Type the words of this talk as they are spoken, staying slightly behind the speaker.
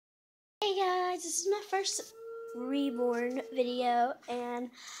guys, this is my first Reborn video,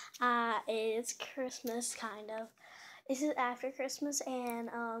 and it's Christmas, kind of. This is after Christmas, and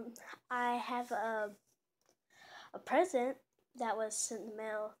I have a present that was in the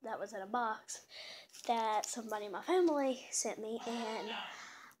mail, that was in a box, that somebody in my family sent me, and,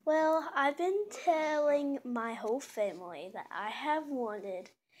 well, I've been telling my whole family that I have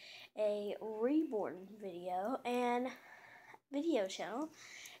wanted a Reborn video channel.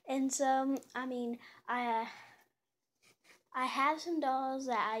 And so, I have some dolls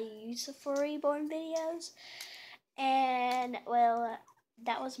that I use for Reborn videos, and well,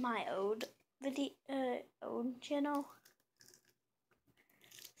 that was my old channel.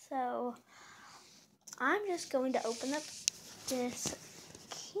 So I'm just going to open up this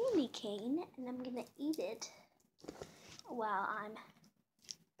candy cane, and I'm gonna eat it while I'm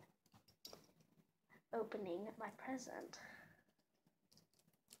opening my present.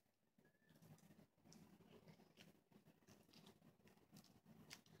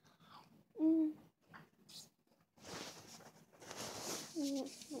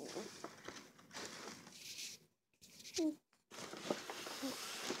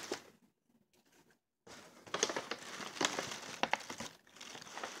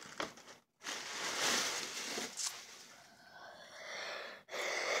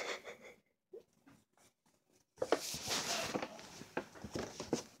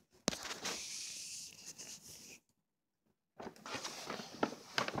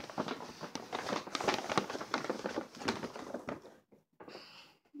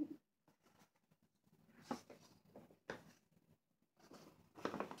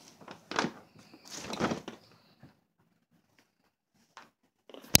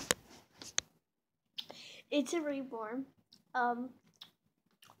 It's a Reborn.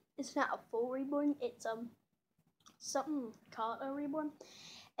 It's not a full Reborn. It's something called a Reborn.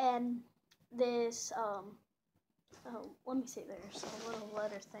 And this oh, let me see. There's a little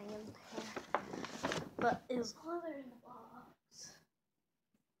letter thing in here, but it's leather in the box.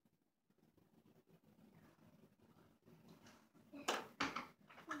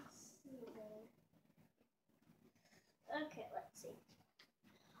 Let's see there. Okay, let's see.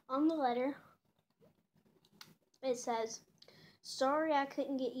 On the letter, it says, "Sorry I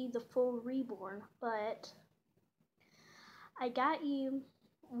couldn't get you the full Reborn, but I got you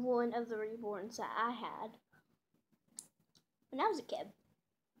one of the Reborns that I had when I was a kid.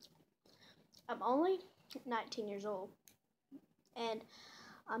 I'm only 19 years old, and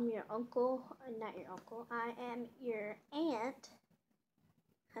I'm your uncle, not your uncle, I am your aunt,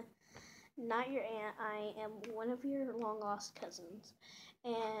 not your aunt, I am one of your long-lost cousins,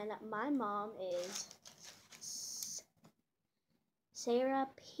 and my mom is Sarah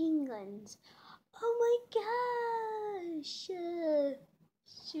Penguins." Oh my gosh! She was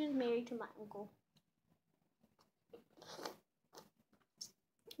married to my uncle.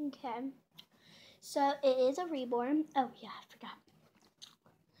 Okay. So it is a Reborn. Oh yeah, I forgot.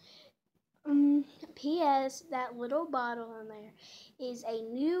 P.S. That little bottle in there is a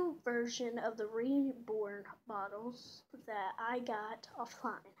new version of the Reborn bottles that I got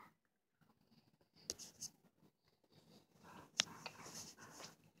offline.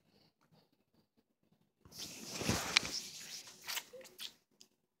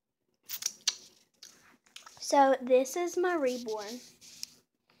 So this is my Reborn.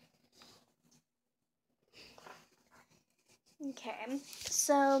 Okay,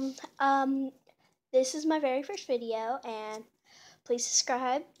 so this is my very first video, and please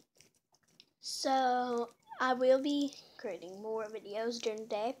subscribe. So I will be creating more videos during the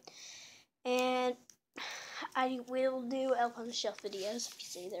day, and I will do Elf on the Shelf videos. If you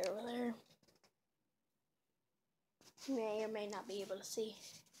see they're over there, you may or may not be able to see.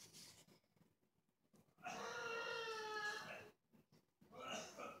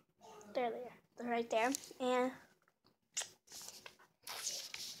 There they are. They're right there, and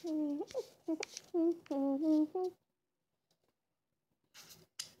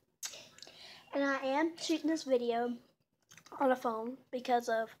and I am shooting this video on a phone because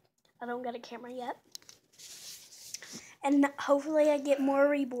I don't got a camera yet. And hopefully I get more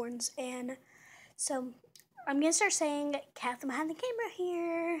Reborns. And so I'm going to start saying Catherine behind the camera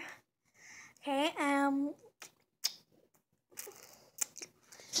here. Okay,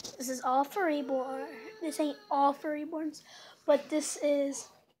 this is all for Reborn. This ain't all for Reborns, but this is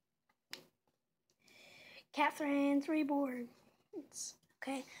Catherine's Reborn. It's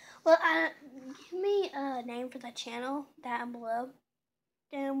okay. Well, give me a name for the channel down below.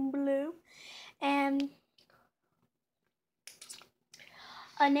 And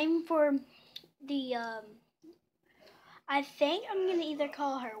a name for the I think I'm gonna either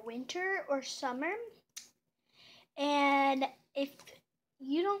call her Winter or Summer. And if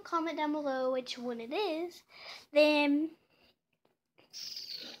you don't comment down below which one it is, then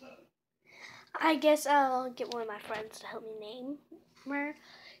I guess I'll get one of my friends to help me name her.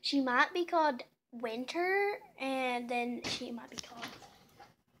 She might be called Winter, and then she might be called...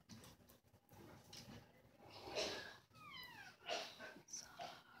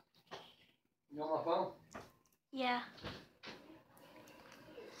 You on my phone? Yeah.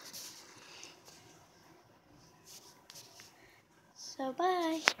 So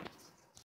bye.